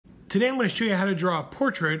Today I'm going to show you how to draw a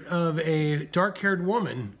portrait of a dark-haired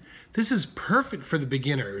woman. This is perfect for the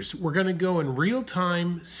beginners. We're going to go in real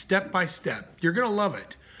time, step by step. You're going to love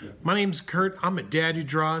it. My name's Kurt. I'm a dad who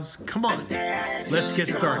draws. Come on, let's get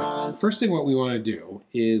started. First thing what we want to do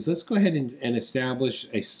is let's go ahead and establish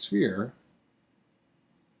a sphere.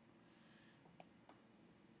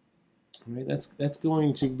 All right, that's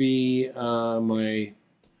going to be my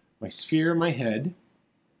sphere in my head.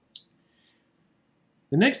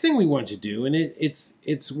 The next thing we want to do, and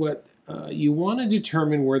it's what you want to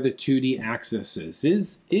determine where the 2D axis is.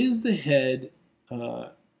 Is the head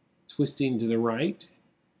twisting to the right?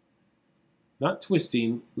 Not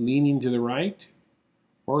twisting, leaning to the right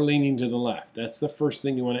or leaning to the left. That's the first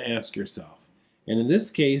thing you want to ask yourself. And in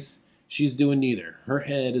this case, she's doing neither. Her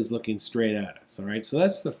head is looking straight at us. All right, so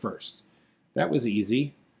that's the first. That was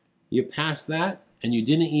easy. You passed that, and you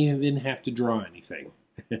didn't even have to draw anything.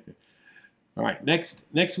 All right, next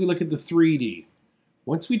we look at the 3D.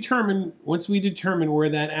 Once we determine where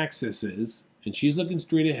that axis is, and she's looking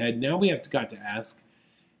straight ahead, now we have got to ask,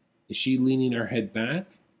 is she leaning her head back,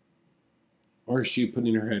 or is she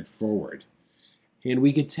putting her head forward? And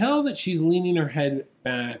we could tell that she's leaning her head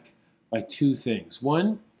back by two things.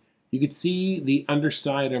 One, you could see the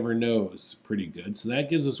underside of her nose pretty good, so that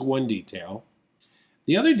gives us one detail.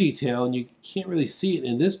 The other detail, and you can't really see it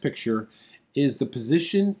in this picture, is the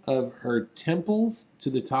position of her temples to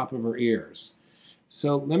the top of her ears.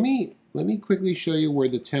 So let me quickly show you where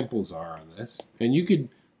the temples are on this, and you could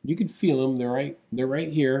feel them. They're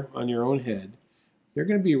right here on your own head. They're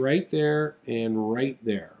going to be right there and right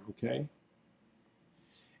there. Okay.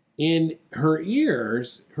 And her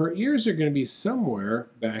ears are going to be somewhere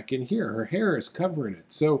back in here. Her hair is covering it,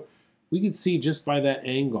 so we can see just by that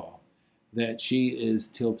angle that she is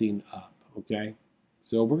tilting up. Okay.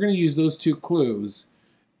 So we're going to use those two clues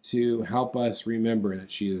to help us remember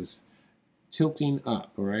that she is tilting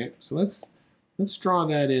up, all right? So let's draw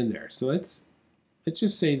that in there. So let's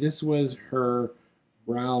just say this was her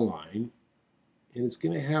brow line, and it's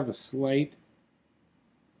going to have a slight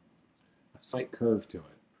curve to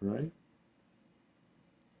it, all right?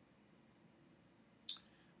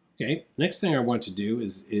 Okay, next thing I want to do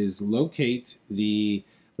is locate the,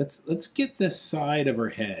 let's get this side of her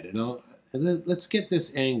head, and let's get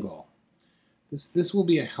this angle. This will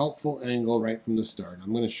be a helpful angle right from the start.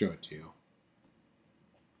 I'm going to show it to you.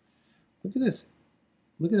 Look at this.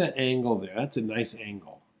 Look at that angle there. That's a nice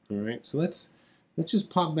angle. All right. So let's just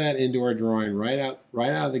pop that into our drawing right out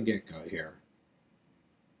of the get-go here.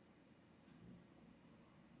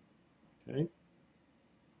 Okay.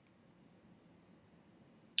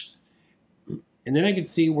 And then I can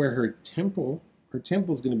see where her temple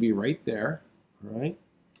is going to be right there. All right.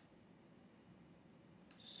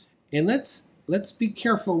 And let's be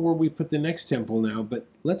careful where we put the next temple now, but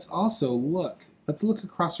let's also look. Let's look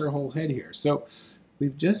across her whole head here. So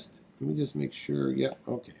let me just make sure, yeah,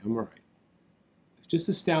 okay, I'm all right. We've just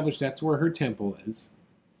established that's where her temple is.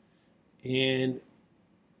 And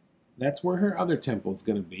that's where her other temple is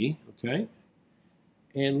going to be, okay?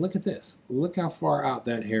 And look at this. Look how far out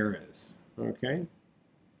that hair is, okay?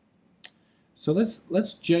 So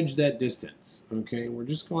let's judge that distance, okay? We're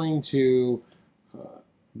just going to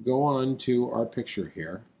go on to our picture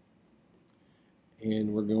here,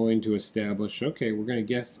 and we're going to establish, okay, I'm going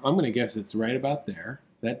to guess it's right about there,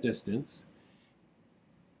 that distance.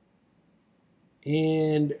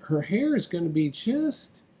 And her hair is going to be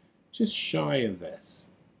just shy of this.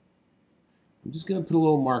 I'm just going to put a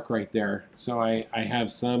little mark right there so I have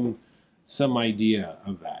some idea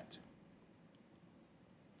of that.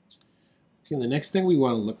 Okay, the next thing we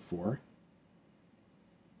want to look for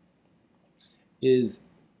is,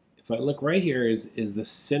 if I look right here, is the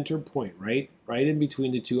center point, right in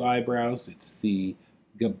between the two eyebrows. It's the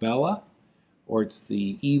gabella, or it's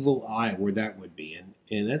the evil eye, where that would be,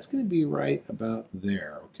 and that's going to be right about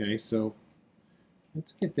there. Okay, so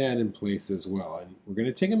let's get that in place as well, and we're going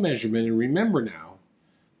to take a measurement. And remember now,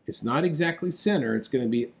 it's not exactly center; it's going to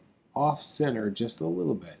be off center just a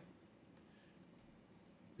little bit,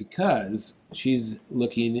 because she's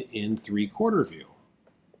looking in 3/4 view.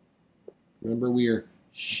 Remember, we are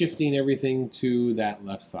shifting everything to that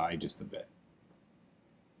left side just a bit.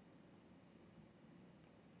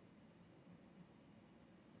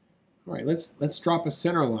 All right, let's drop a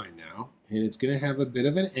center line now, and it's going to have a bit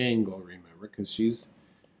of an angle, remember, because she's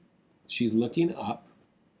looking up.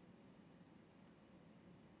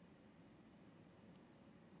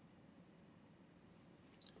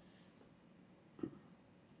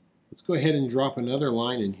 Let's go ahead and drop another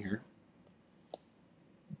line in here.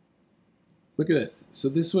 Look at this. So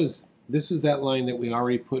this was that line that we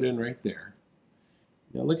already put in right there.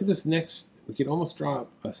 Now look at this next, we can almost draw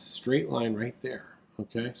a straight line right there.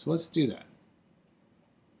 Okay, so let's do that.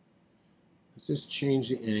 Let's just change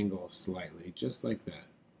the angle slightly, just like that.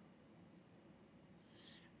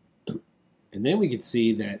 And then we can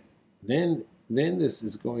see that then this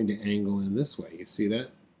is going to angle in this way. You see that?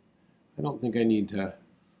 I don't think I need to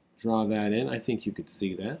draw that in. I think you could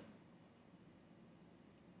see that.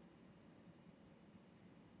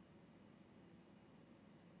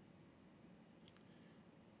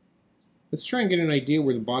 Let's try and get an idea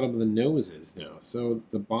where the bottom of the nose is now. So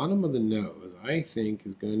the bottom of the nose, I think,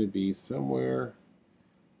 is going to be somewhere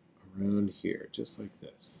around here, just like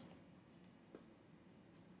this.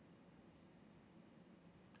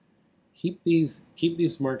 Keep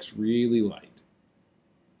these marks really light.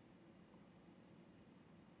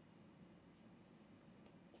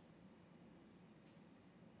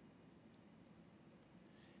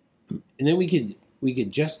 And then we could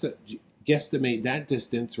just guesstimate that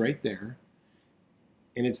distance right there.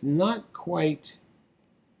 And it's not quite,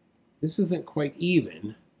 this isn't quite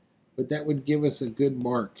even, but that would give us a good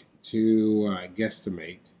mark to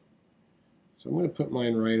guesstimate. So I'm going to put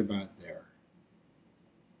mine right about there.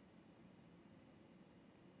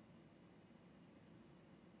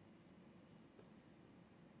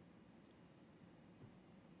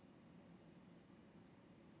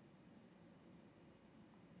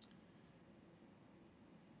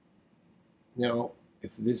 Now,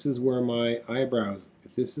 if this is where my eyebrows,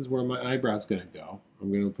 going to go,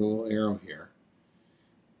 I'm going to put a little arrow here.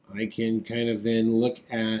 I can kind of then look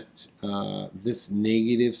at this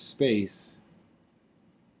negative space.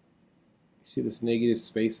 You see this negative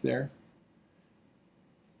space there?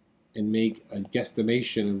 And make a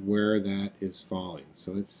guesstimation of where that is falling.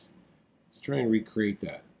 So let's try and recreate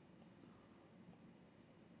that.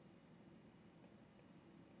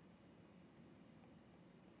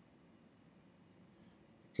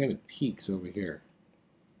 It kind of peaks over here.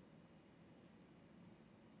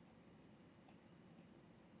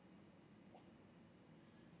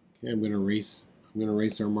 Okay, I'm going to erase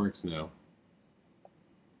our marks now.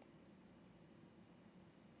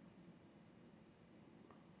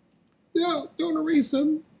 No, don't erase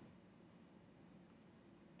them.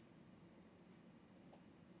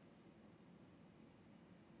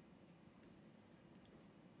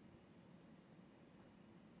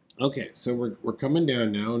 Okay, so we're coming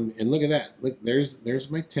down now, and look at that. Look,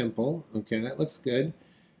 there's my temple. Okay, that looks good.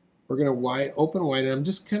 We're gonna open wide, and I'm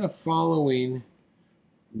just kind of following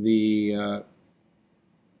the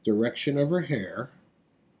direction of her hair,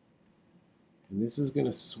 and this is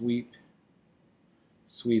gonna sweep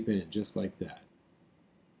in just like that.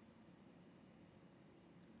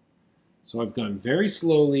 So I've gone very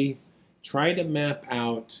slowly, try to map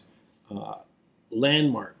out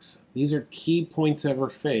landmarks. These are key points of her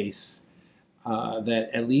face that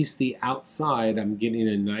at least the outside I'm getting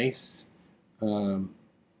a nice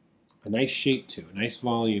shape to, a nice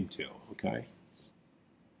volume to, okay?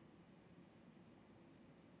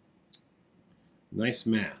 Nice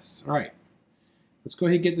mass. All right, let's go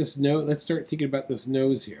ahead and get this nose. Let's start thinking about this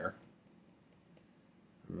nose here.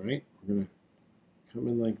 All right, we're gonna come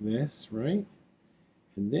in like this, right?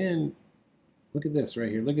 And then look at this right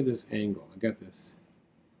here. Look at this angle. I got this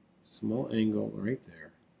small angle right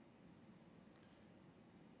there.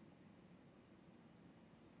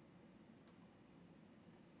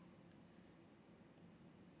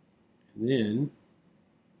 And then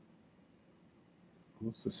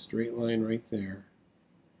almost a straight line right there.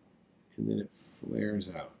 And then it flares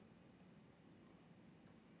out.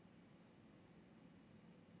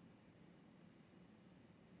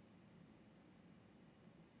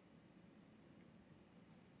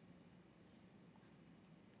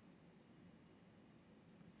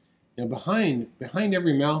 Now behind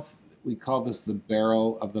every mouth, we call this the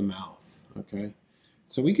barrel of the mouth. Okay,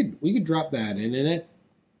 so we could drop that in, and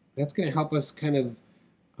that's going to help us kind of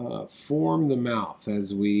form the mouth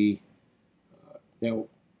as we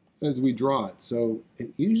draw it. So it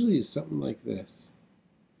usually is something like this.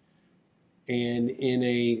 And in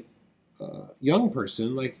a young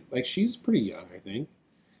person, like she's pretty young, I think,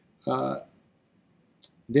 that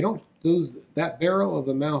barrel of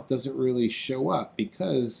the mouth doesn't really show up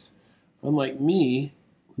because, unlike me,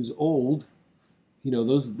 who's old, you know,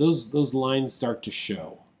 those lines start to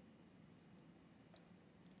show.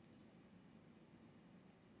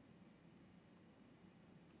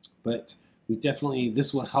 But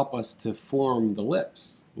this will help us to form the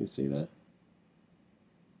lips. You see that?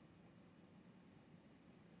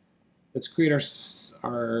 Let's create our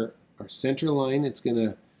center line. It's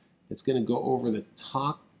gonna go over the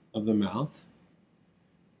top of the mouth,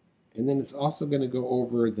 and then it's also going to go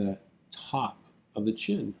over the top the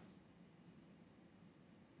chin.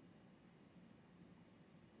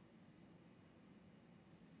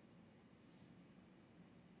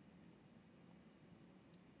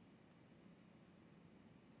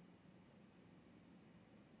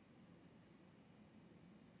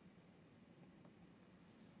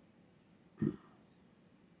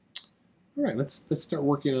 All right, let's start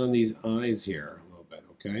working on these eyes here a little bit,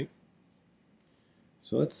 okay?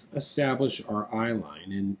 So let's establish our eye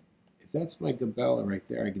line, and if that's my glabella right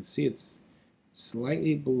there, I can see it's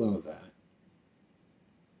slightly below that.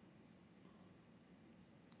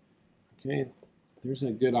 Okay, there's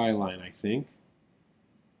a good eye line, I think.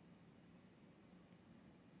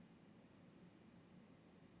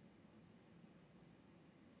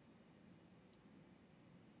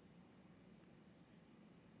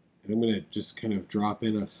 And I'm going to just kind of drop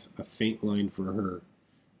in a faint line for her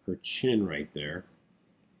chin right there.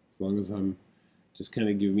 As long as I'm just kind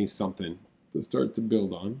of give me something to start to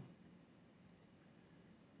build on.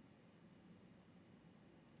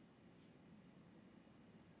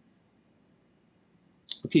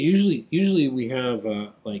 Okay, usually we have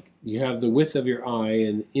like you have the width of your eye,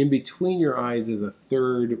 and in between your eyes is a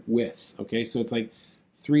third width. Okay, so it's like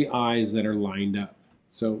 3 eyes that are lined up.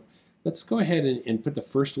 So let's go ahead and put the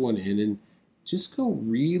first one in, and just go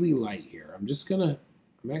really light here. I'm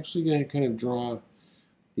actually gonna kind of draw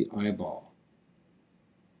the eyeball.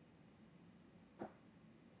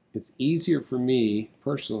 It's easier for me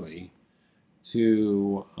personally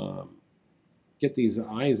to get these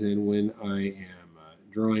eyes in when I am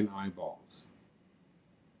drawing eyeballs.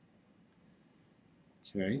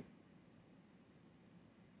 Okay.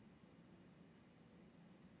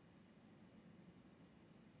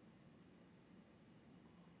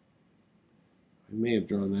 I may have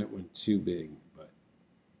drawn that one too big, but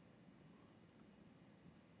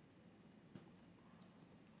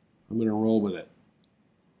I'm going to roll with it.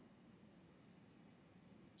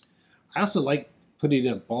 I also like putting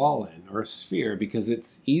a ball in or a sphere because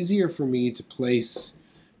it's easier for me to place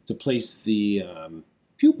the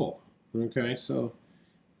pupil. Okay, so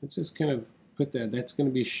let's just kind of put that. That's going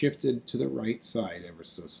to be shifted to the right side ever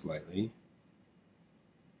so slightly,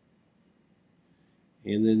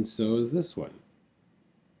 and then so is this one.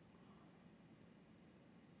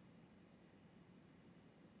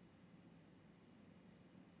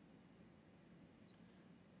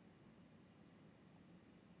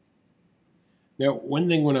 Now, one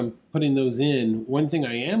thing when I'm putting those in, one thing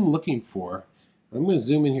I am looking for, I'm going to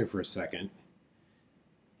zoom in here for a second.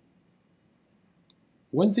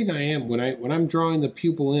 One thing I am, when I'm drawing the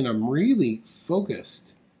pupil in, I'm really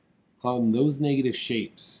focused on those negative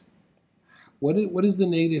shapes. What is the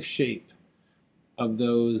negative shape of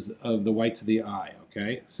the whites of the eye,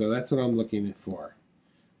 okay? So that's what I'm looking for.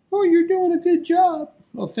 Oh, you're doing a good job.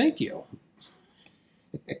 Oh, thank you.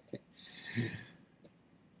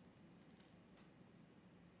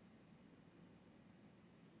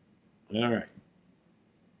 All right.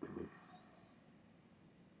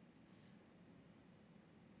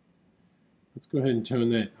 Let's go ahead and tone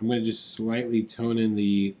that. I'm going to just slightly tone in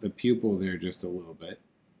the pupil there just a little bit.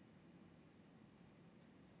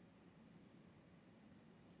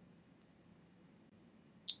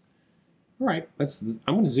 All right, I'm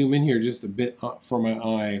going to zoom in here just a bit for my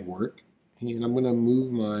eye work, and I'm going to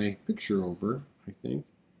move my picture over, I think.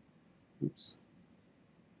 Oops.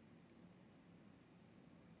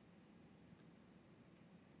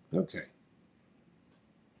 Okay.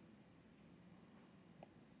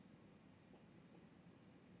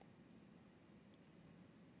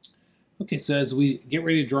 Okay, so as we get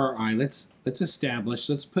ready to draw our eye, let's put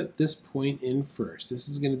this point in first. This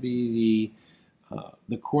is going to be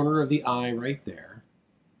the corner of the eye right there.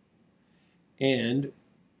 And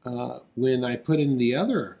when I put in the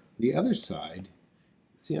other side,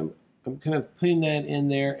 see, I'm kind of putting that in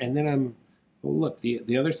there, and then oh look,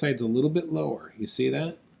 the other side's a little bit lower. You see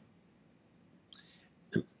that?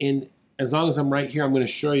 And as long as I'm right here, I'm going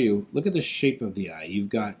to show you. Look at the shape of the eye. You've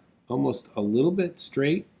got almost a little bit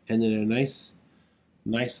straight, and then a nice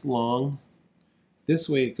long. This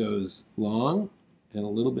way it goes long and a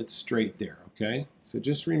little bit straight there, okay? So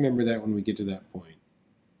just remember that when we get to that point.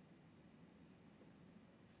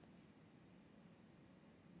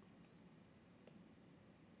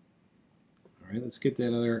 All right, let's get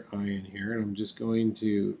that other eye in here, and I'm just going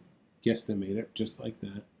to guesstimate it just like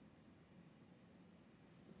that.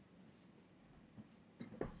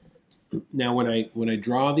 Now when I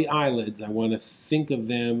draw the eyelids, I want to think of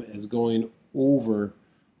them as going over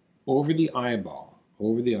the eyeball,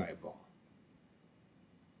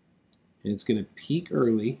 And it's going to peak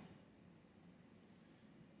early,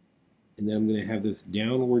 and then I'm going to have this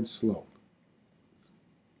downward slope.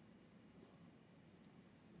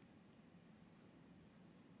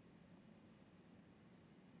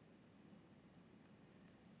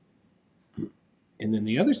 And then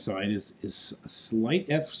the other side is a slight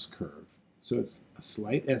S curve. So it's a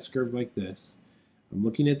slight S curve like this. I'm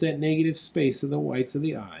looking at that negative space of the whites of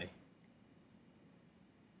the eye.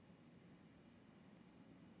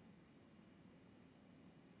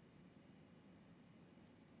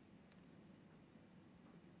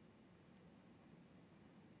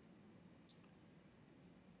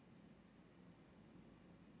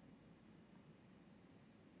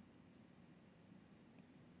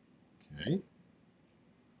 Okay.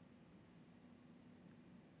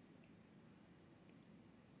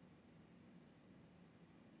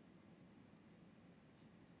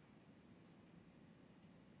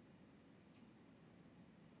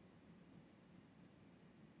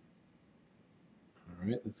 All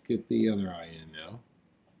right, let's get the other eye in now.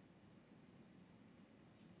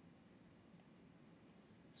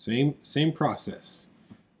 Same process.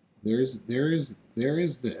 There is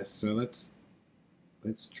this. So let's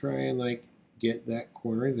try and like get that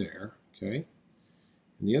corner there, okay?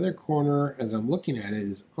 And the other corner, as I'm looking at it,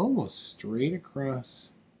 is almost straight across.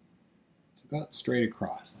 It's about straight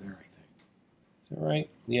across there, I think. Is that right?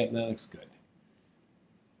 Yep, that looks good.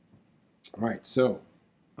 All right, so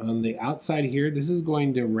on the outside here, this is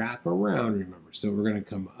going to wrap around, remember. So we're going to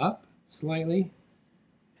come up slightly,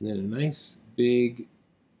 and then a nice big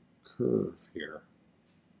curve here.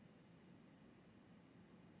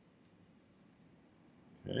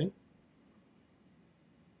 Okay.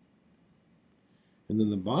 And then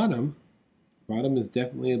the bottom is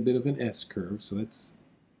definitely a bit of an S curve, so that's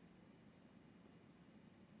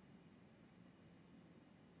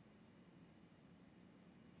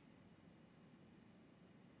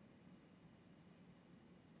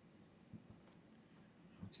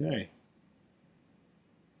okay.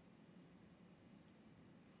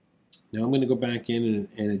 Now I'm going to go back in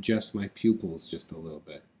and adjust my pupils just a little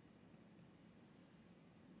bit.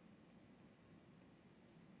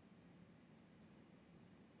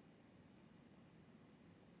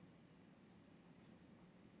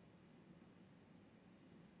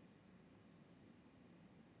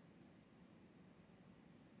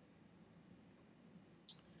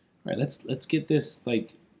 All right, let's get this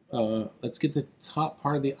like let's get the top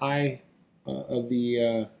part of the eye of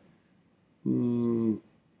the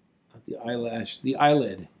not the eyelash, the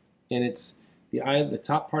eyelid, and it's the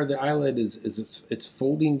top part of the eyelid is it's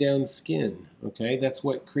folding down skin. Okay, that's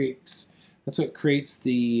what creates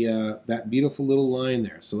the that beautiful little line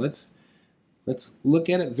there. So let's look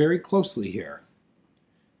at it very closely here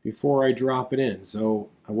before I drop it in. So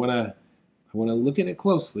I wanna look at it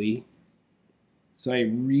closely so I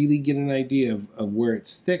really get an idea of where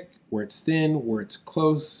it's thick, where it's thin, where it's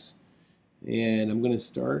close. And I'm going to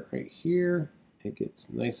start right here. It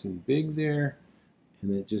gets nice and big there,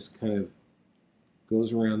 and it just kind of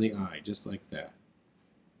goes around the eye, just like that.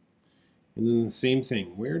 And then the same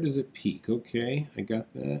thing. Where does it peak? Okay, I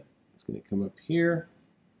got that. It's going to come up here.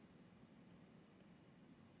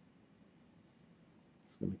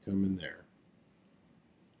 It's going to come in there.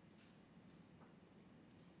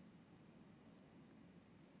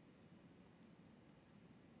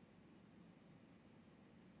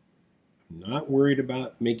 I'm not worried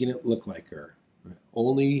about making it look like her. I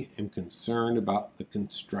only am concerned about the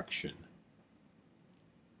construction.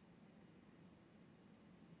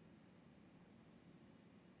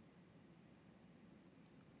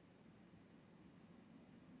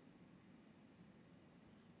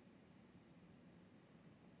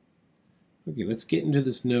 Okay, let's get into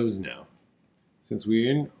this nose now. Since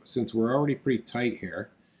we're already pretty tight here.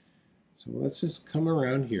 So let's just come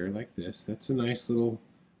around here like this. That's a nice little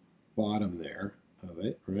bottom there of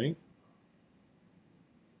it, right?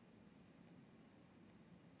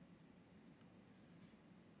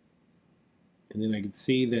 And then I can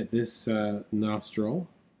see that this nostril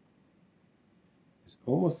is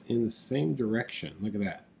almost in the same direction. Look at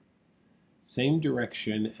that. Same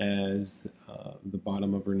direction as the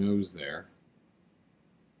bottom of her nose there.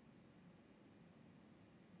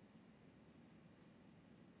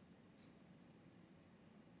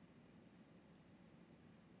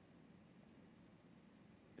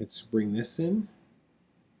 Let's bring this in.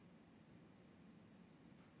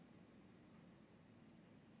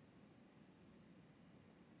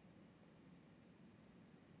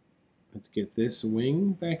 Let's get this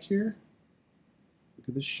wing back here. Look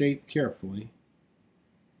at the shape carefully.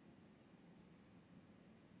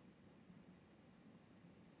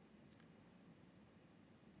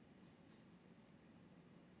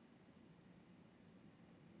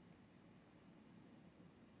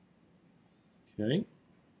 Okay.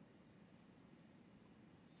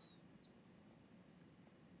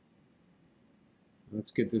 Let's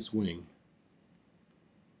get this wing.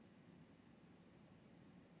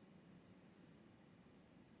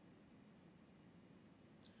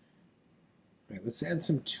 All right, let's add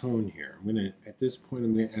some tone here. At this point,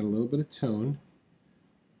 I'm gonna add a little bit of tone.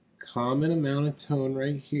 Common amount of tone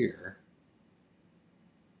right here.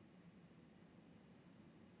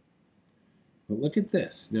 But look at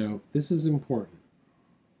this. Now, this is important.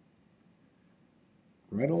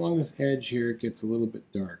 Right along this edge here, it gets a little bit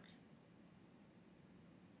dark.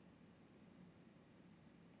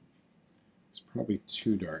 It's probably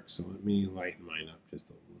too dark, so let me lighten mine up just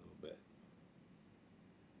a little bit.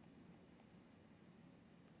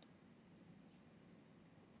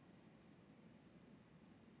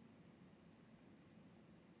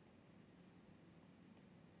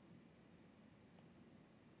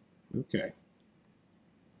 Okay.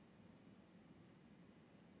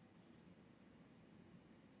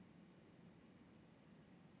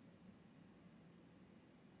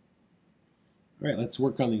 All right, let's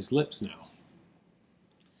work on these lips now.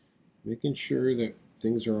 Making sure that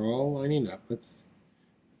things are all lining up. Let's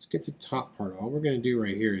get the top part. All we're going to do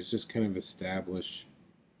right here is just kind of establish.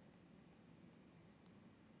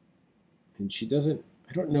 And she doesn't,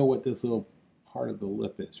 I don't know what this little part of the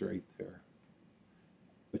lip is right there.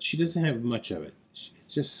 But she doesn't have much of it. It's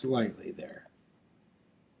just slightly there.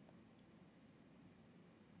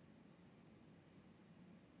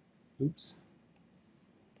 Oops.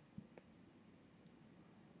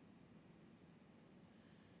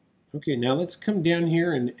 Okay, now let's come down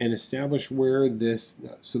here and establish where this,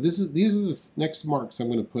 so these are the next marks I'm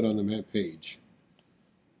going to put on the map page.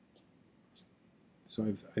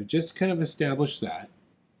 So I've just kind of established that.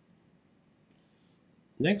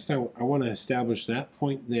 Next, I want to establish that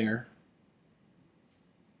point there.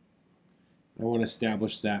 I want to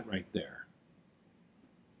establish that right there.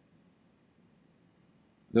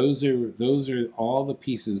 Those are all the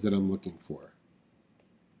pieces that I'm looking for.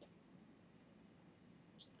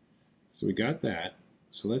 So we got that.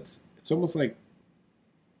 So it's almost like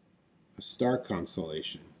a star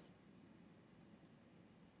constellation.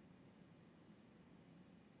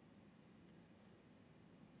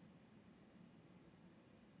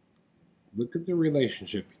 Look at the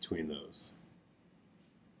relationship between those.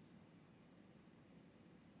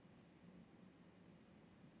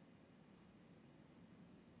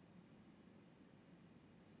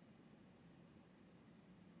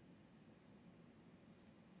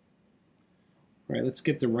 All right, let's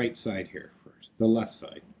get the right side here first, the left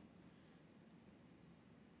side.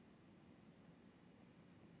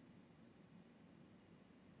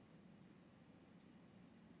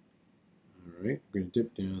 All right, we're going to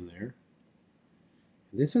dip down there.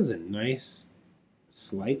 This is a nice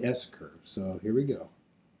slight S curve, so here we go.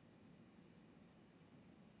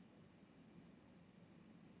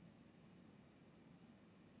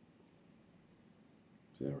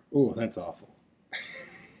 So, oh, that's awful.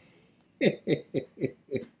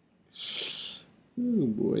 Oh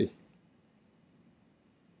boy.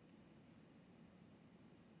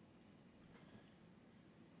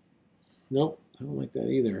 Nope, I don't like that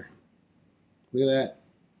either. Look at that.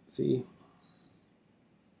 See?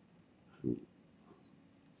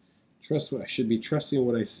 I should be trusting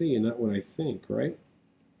what I see and not what I think, right?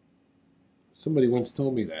 Somebody once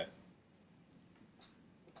told me that.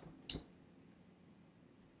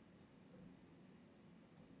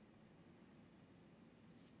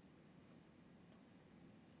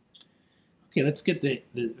 Okay, let's get the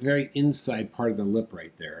very inside part of the lip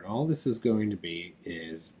right there. And all this is going to be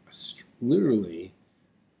is literally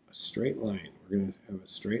a straight line. We're going to have a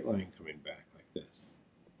straight line coming back like this.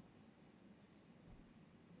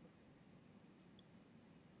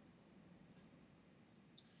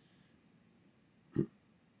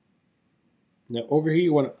 Now over here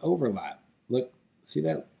you want to overlap. Look, see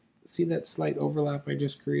that slight overlap I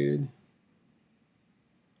just created?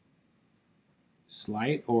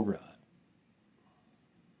 Slight overlap.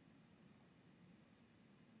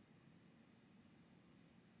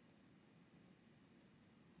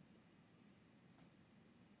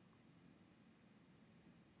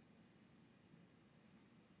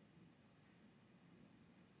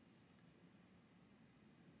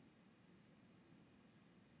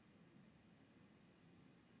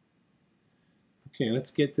 Okay,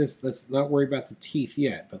 let's get this, let's not worry about the teeth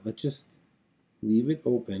yet, but let's just leave it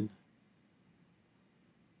open.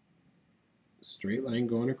 Straight line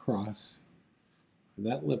going across for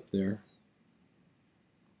that lip there.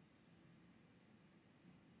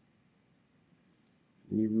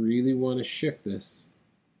 And you really want to shift this.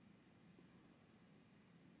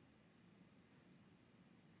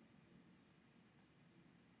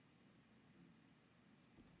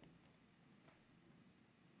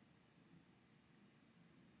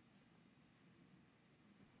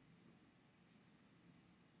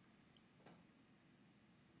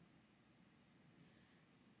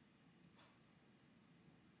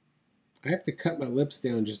 I have to cut my lips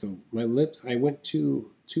down just a, my lips, I went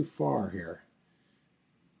too far here.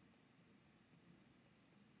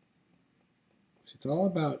 So it's all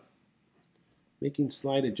about making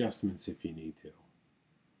slight adjustments if you need to.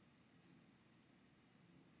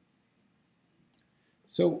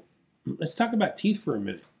 So let's talk about teeth for a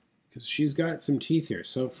minute, because she's got some teeth here.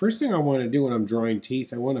 So first thing I want to do when I'm drawing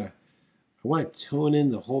teeth, I want to tone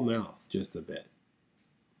in the whole mouth just a bit,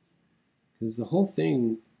 because the whole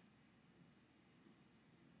thing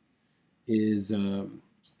is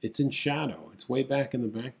it's in shadow. It's way back in the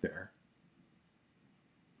back there.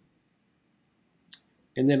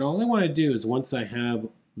 And then all I want to do is, once I have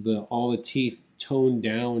all the teeth toned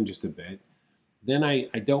down just a bit, then I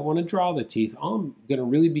don't want to draw the teeth. I'm going to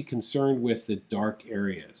really be concerned with the dark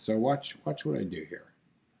areas. So watch what I do here.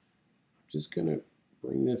 I'm just going to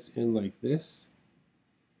bring this in like this.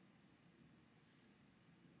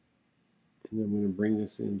 And then I'm going to bring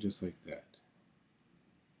this in just like that.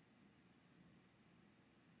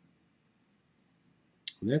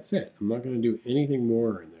 And that's it. I'm not going to do anything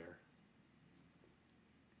more in there.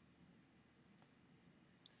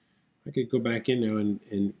 I could go back in now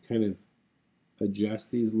and kind of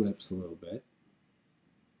adjust these lips a little bit.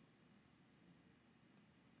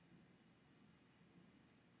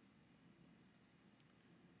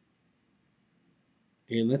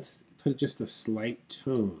 And let's put just a slight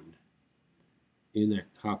tone in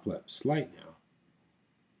that top lip. Slight now.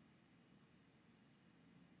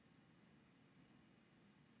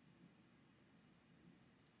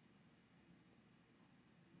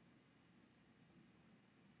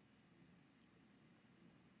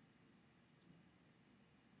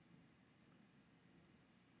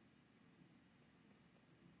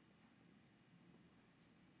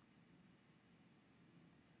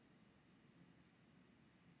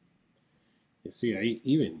 You see, I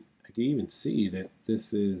can even see that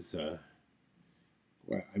this is,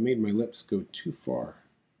 wow, I made my lips go too far.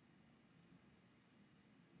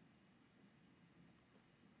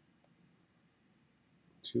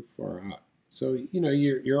 Too far out. So, you know,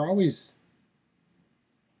 you're always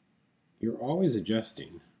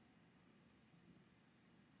adjusting.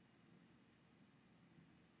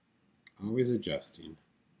 Always adjusting.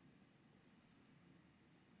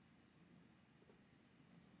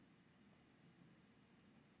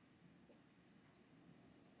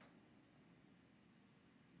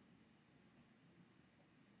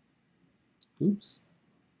 Oops.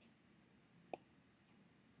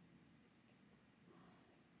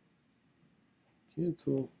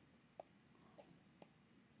 Cancel.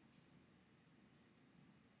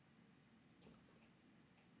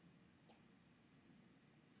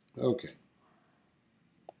 Okay.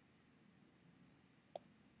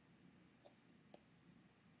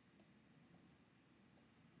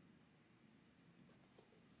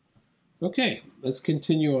 Okay, let's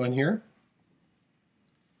continue on here.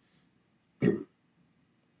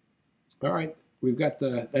 All right, we've got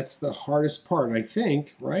that's the hardest part, I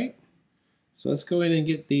think, right? So let's go in and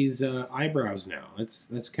get these eyebrows now.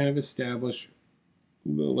 Let's kind of establish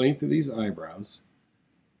the length of these eyebrows.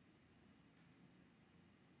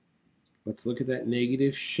 Let's look at that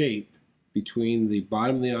negative shape between the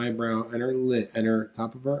bottom of the eyebrow and her lid and her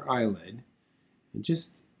top of her eyelid. And I'm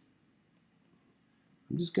just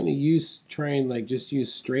going to try and just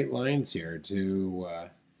use straight lines here to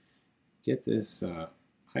get this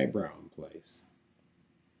eyebrow in place.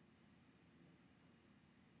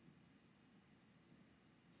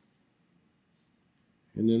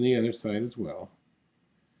 And then the other side as well.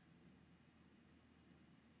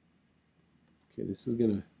 Okay, this is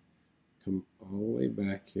going to come all the way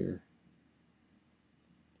back here,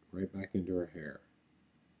 right back into her hair.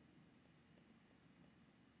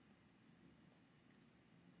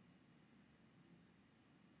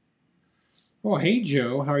 Oh, hey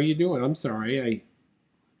Joe, how are you doing? I'm sorry, I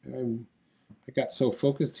got so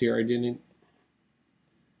focused here I didn't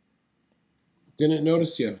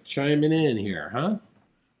notice you chiming in here, huh?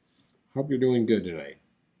 Hope you're doing good tonight.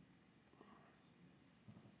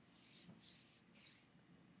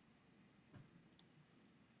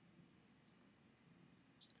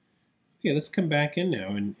 Okay, let's come back in now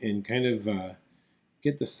and kind of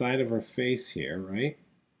get the side of her face here, right?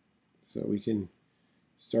 So we can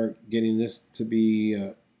start getting this to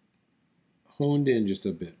be honed in just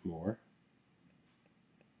a bit more.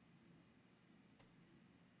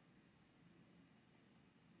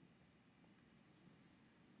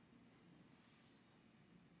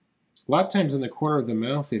 A lot of times in the corner of the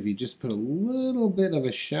mouth, if you just put a little bit of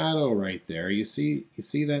a shadow right there, you see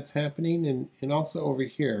that's happening, and also over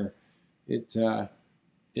here,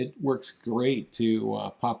 it works great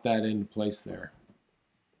to pop that into place there.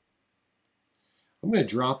 I'm going to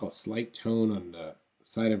drop a slight tone on the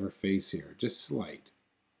side of her face here, just slight.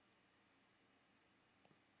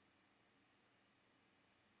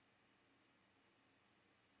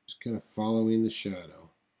 Just kind of following the shadow.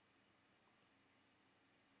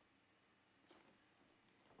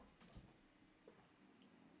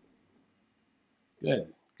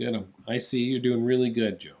 Good, good. I see you're doing really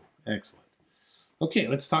good, Joe. Excellent. Okay,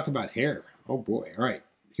 let's talk about hair. Oh boy. All right.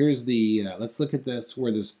 Here's the, let's look at this,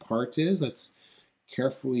 where this part is. Let's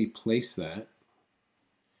carefully place that.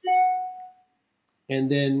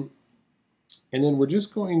 And then we're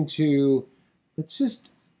just going to, let's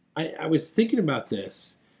just, I was thinking about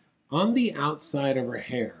this. On the outside of her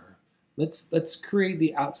hair, let's create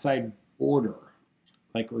the outside border.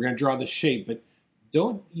 Like we're going to draw the shape, but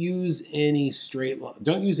don't use any straight line,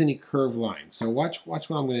 don't use any curved lines. So watch what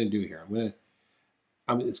I'm going to do here.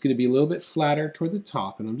 It's going to be a little bit flatter toward the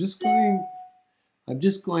top, and I'm just going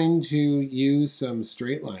to use some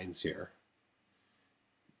straight lines here,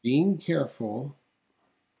 being careful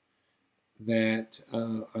that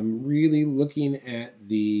I'm really looking at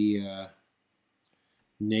the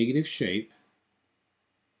negative shape.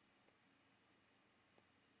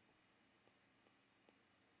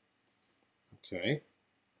 Okay,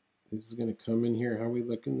 this is going to come in here. How are we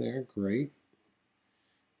looking there? Great.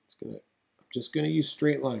 I'm just going to use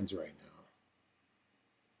straight lines right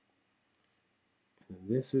now. And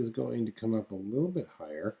this is going to come up a little bit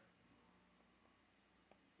higher,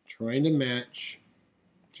 trying to match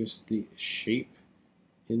just the shape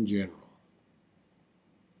in general.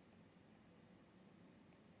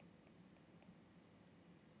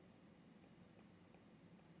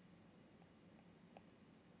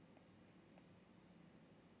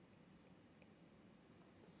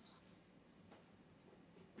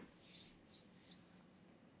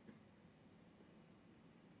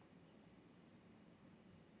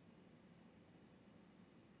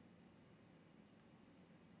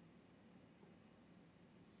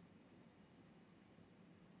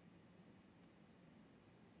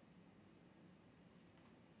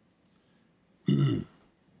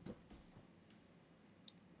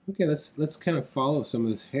 Okay, let's kind of follow some of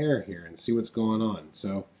this hair here and see what's going on.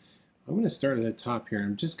 So I'm going to start at the top here.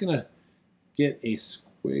 I'm just going to get a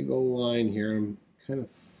squiggle line here. I'm kind of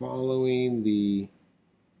following the,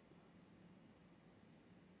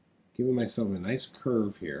 giving myself a nice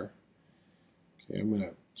curve here. Okay, I'm going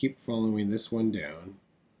to keep following this one down.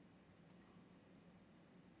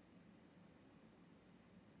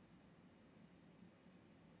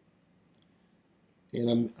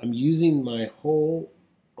 And I'm using my whole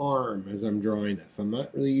arm as I'm drawing this. I'm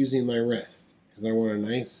not really using my wrist because I want a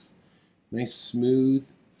nice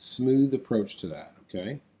smooth approach to that.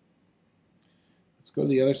 Okay, let's go to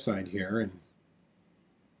the other side here, and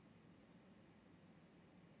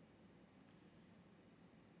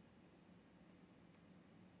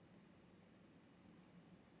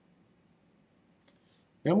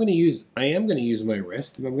now I am going to use my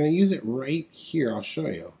wrist, and I'm going to use it right here. I'll show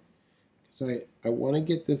you. So I want to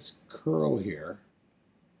get this curl here.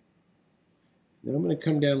 Then I'm going to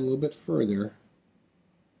come down a little bit further.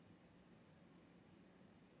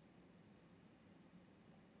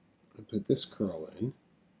 And put this curl in.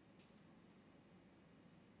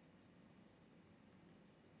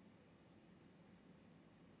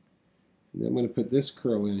 And then I'm going to put this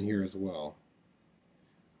curl in here as well.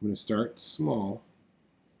 I'm going to start small,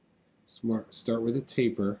 start with a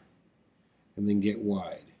taper, and then get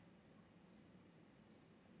wide.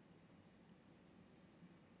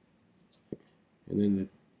 And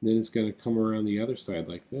then it's going to come around the other side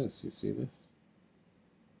like this. You see this?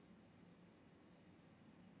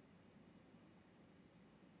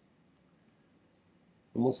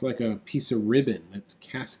 Almost like a piece of ribbon that's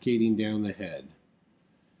cascading down the head.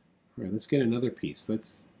 All right, let's get another piece.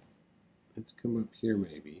 Let's come up here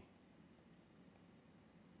maybe.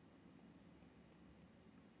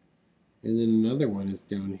 And then another one is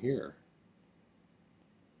down here.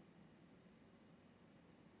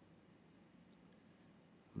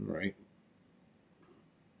 All right.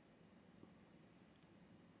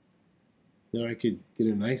 Now I could get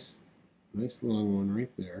a nice long one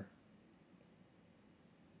right there.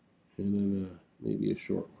 And then maybe a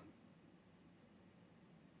short one.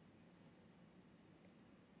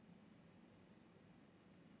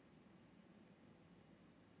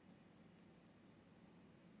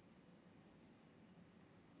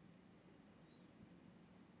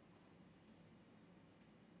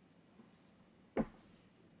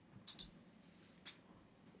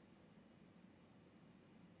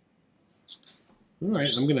 All right,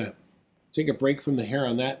 I'm going to take a break from the hair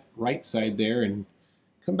on that right side there and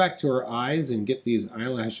come back to her eyes and get these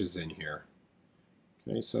eyelashes in here.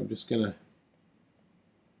 Okay, so I'm just going to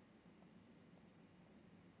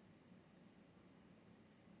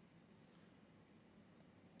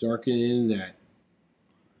darken in that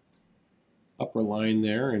upper line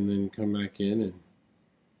there and then come back in and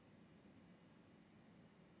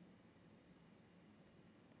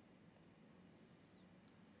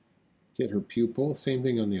get her pupil. Same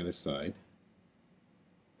thing on the other side.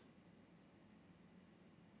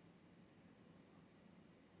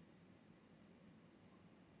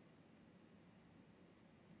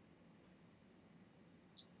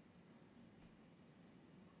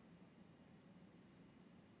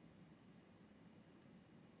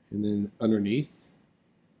 And then underneath.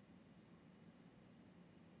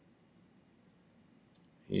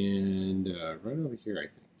 And right over here, I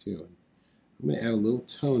think, too. I'm going to add a little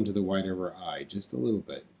tone to the white of her eye, just a little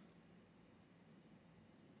bit.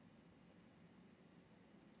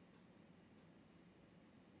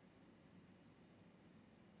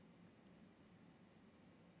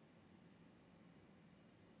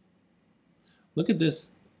 Look at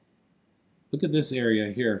this. Look at this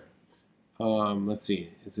area here. Let's see.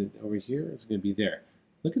 Is it over here? Is it going to be there?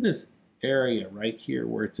 Look at this area right here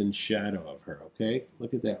where it's in shadow of her, okay?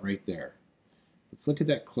 Look at that right there. Let's look at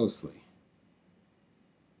that closely.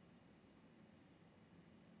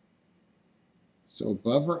 So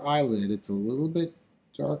above her eyelid, it's a little bit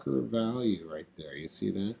darker value right there. You see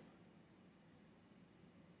that?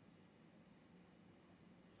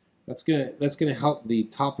 That's gonna help the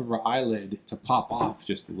top of her eyelid to pop off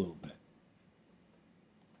just a little bit.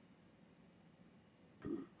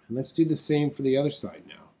 And let's do the same for the other side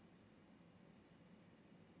now.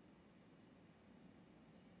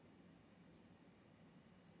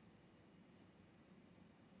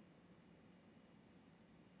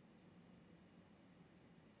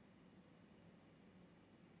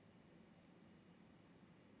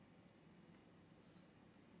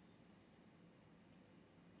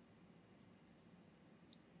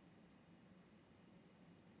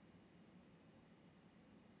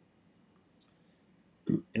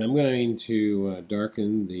 And I'm going to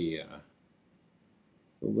darken the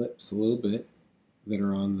lips a little bit that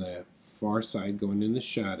are on the far side going in the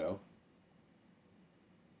shadow.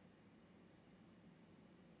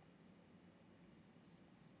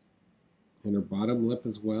 And her bottom lip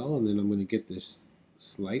as well, and then I'm going to get this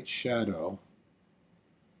slight shadow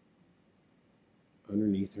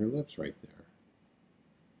underneath her lips right there.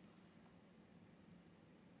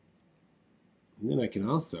 And then I can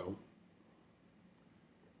also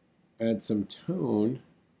add some tone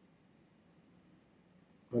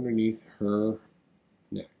underneath her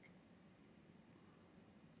neck.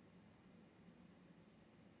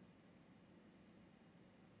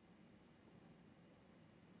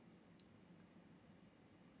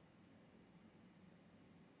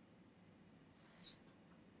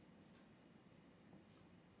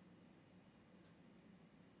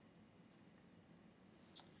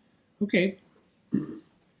 Okay.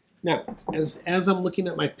 Now, as I'm looking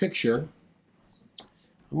at my picture,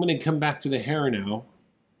 I'm going to come back to the hair now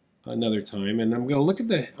another time, and I'm going to look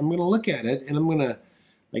at it, and I'm going to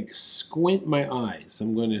like squint my eyes.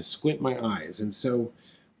 I'm going to squint my eyes, and so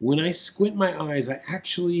when I squint my eyes, I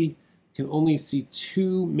actually can only see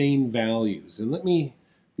two main values. And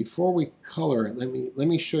before we color it, let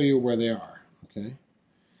me show you where they are. Okay,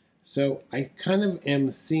 so I kind of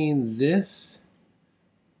am seeing this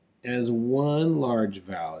as one large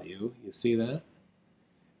value. You see that?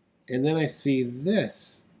 And then I see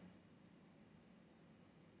this.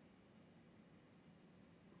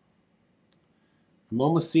 I'm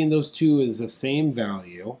almost seeing those two as the same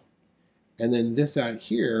value. And then this out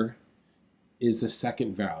here is the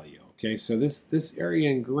second value. Okay, so this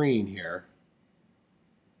area in green here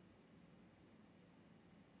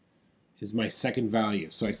is my second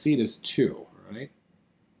value. So I see it as 2, right?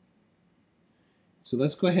 So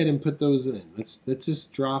let's go ahead and put those in. Let's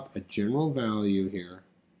just drop a general value here.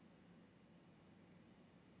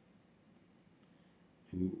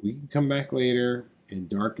 And we can come back later and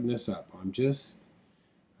darken this up. I'm just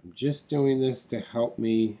doing this to help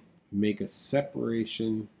me make a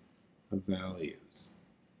separation of values.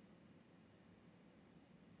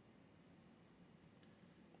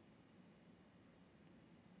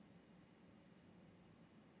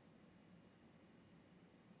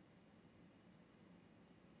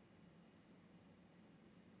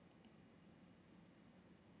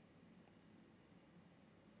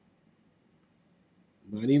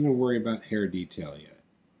 Not even worry about hair detail yet.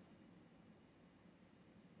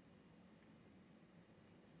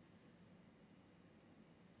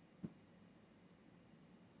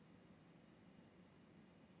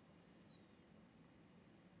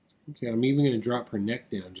 Okay, I'm even going to drop her neck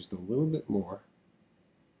down just a little bit more.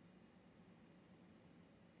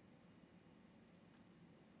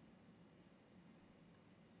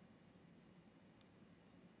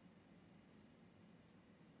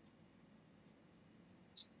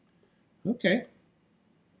 Okay,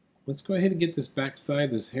 let's go ahead and get this back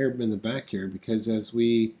side, this hair in the back here, because as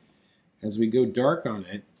we go dark on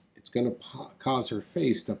it, it's going to cause her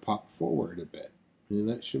face to pop forward a bit, and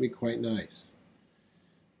that should be quite nice.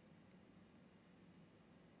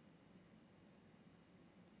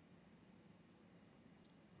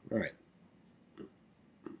 All right,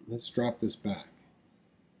 let's drop this back.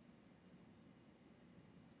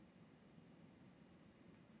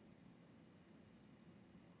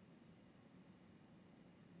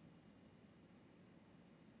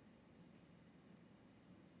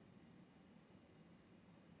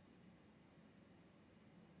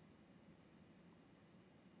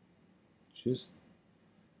 Just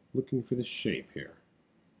looking for the shape here.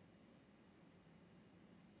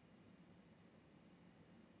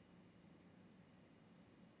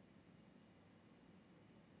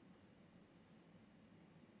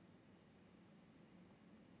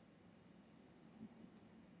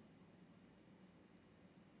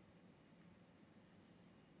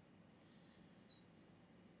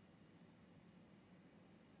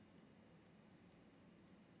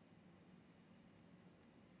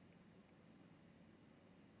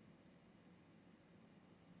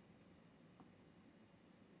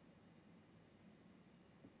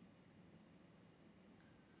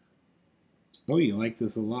 Oh, you like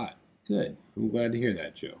this a lot. Good. I'm glad to hear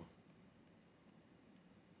that, Joe.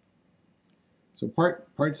 So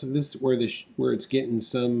parts of this where it's getting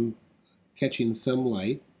some catching some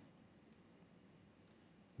light,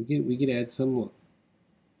 we could add some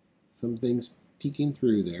things peeking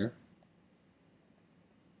through there.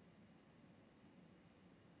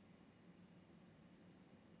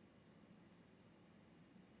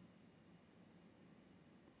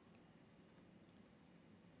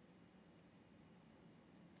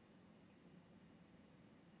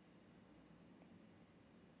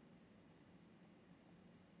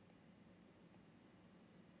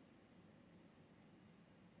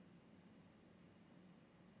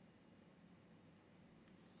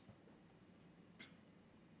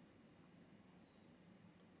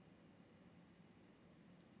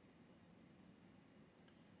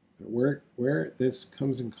 But where this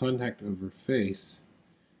comes in contact of her face,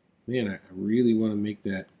 man, I really want to make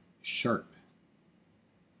that sharp.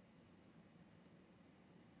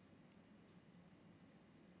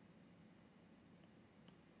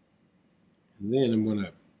 And then I'm going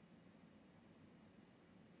to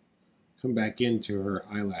come back into her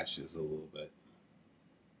eyelashes a little bit.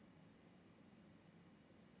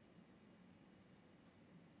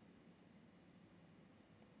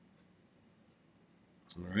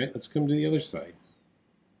 All right, let's come to the other side.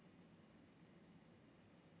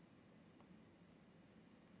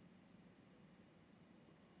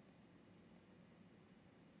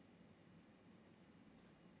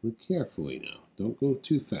 Look carefully now. Don't go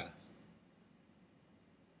too fast.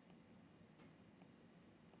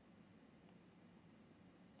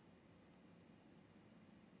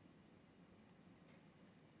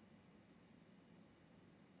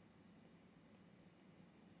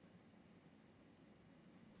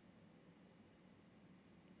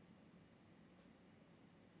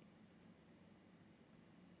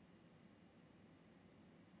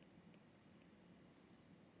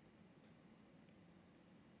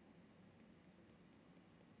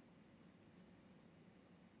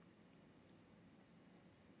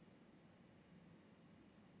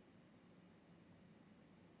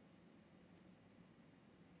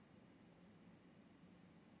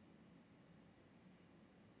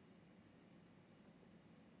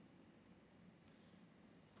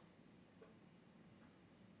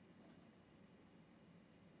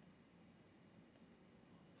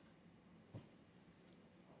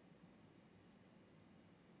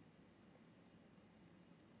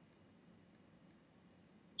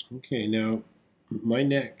 Okay, now my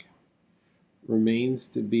neck remains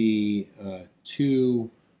to be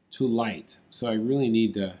too light, so I really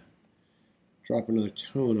need to drop another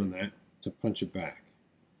tone on that to punch it back.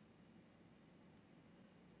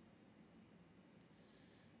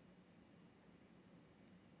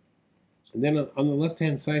 And then on the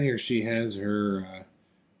left-hand side here, she has her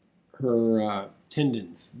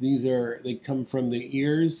tendons. They come from the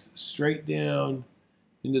ears straight down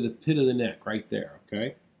into the pit of the neck, right there.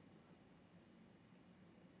 Okay.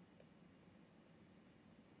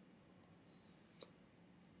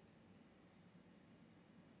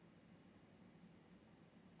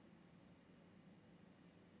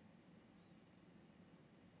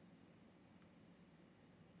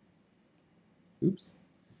 Oops.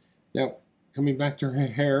 Now, coming back to her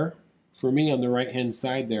hair, for me on the right-hand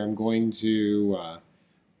side there, I'm going to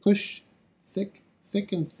push thick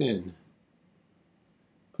and thin.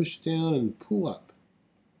 Push down and pull up.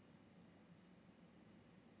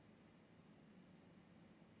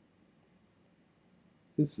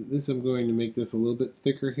 This I'm going to make this a little bit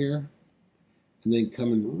thicker here, and then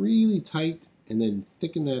come in really tight, and then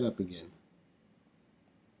thicken that up again.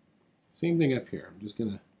 Same thing up here. I'm just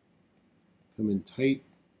going to come in tight,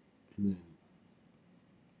 and then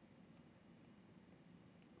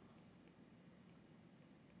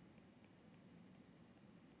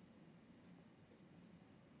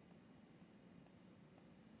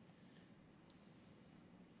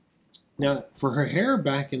now, for her hair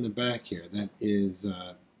back in the back here, that is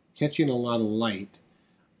catching a lot of light,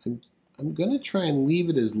 I'm going to try and leave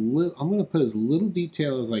it as little, I'm going to put as little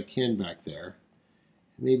detail as I can back there.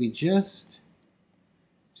 Maybe just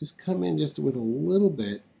come in just with a little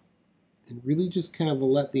bit and really just kind of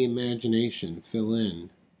let the imagination fill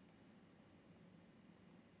in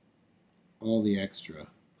all the extra.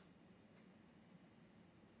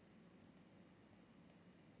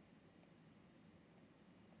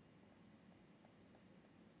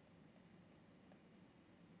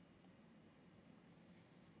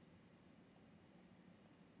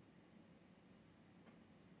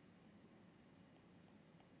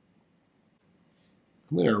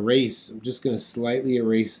 I'm going to erase, I'm just going to slightly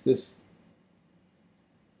erase this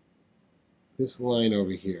line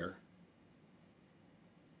over here.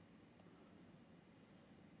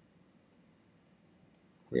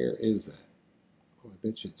 Where is that? Oh, I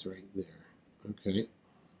bet you it's right there. Okay.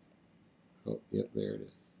 Oh, yep, there it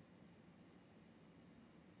is.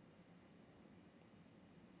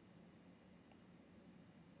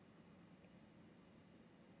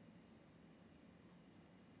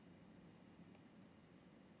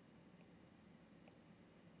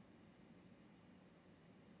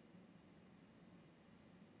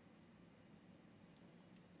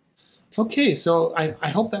 Okay, so I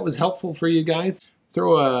hope that was helpful for you guys.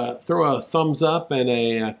 Throw a thumbs up and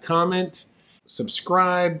a comment,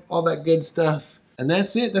 subscribe, all that good stuff. And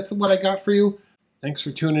that's it. That's what I got for you. Thanks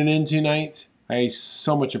for tuning in tonight. I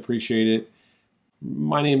so much appreciate it.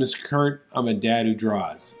 My name is Kurt. I'm a dad who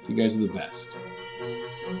draws. You guys are the best.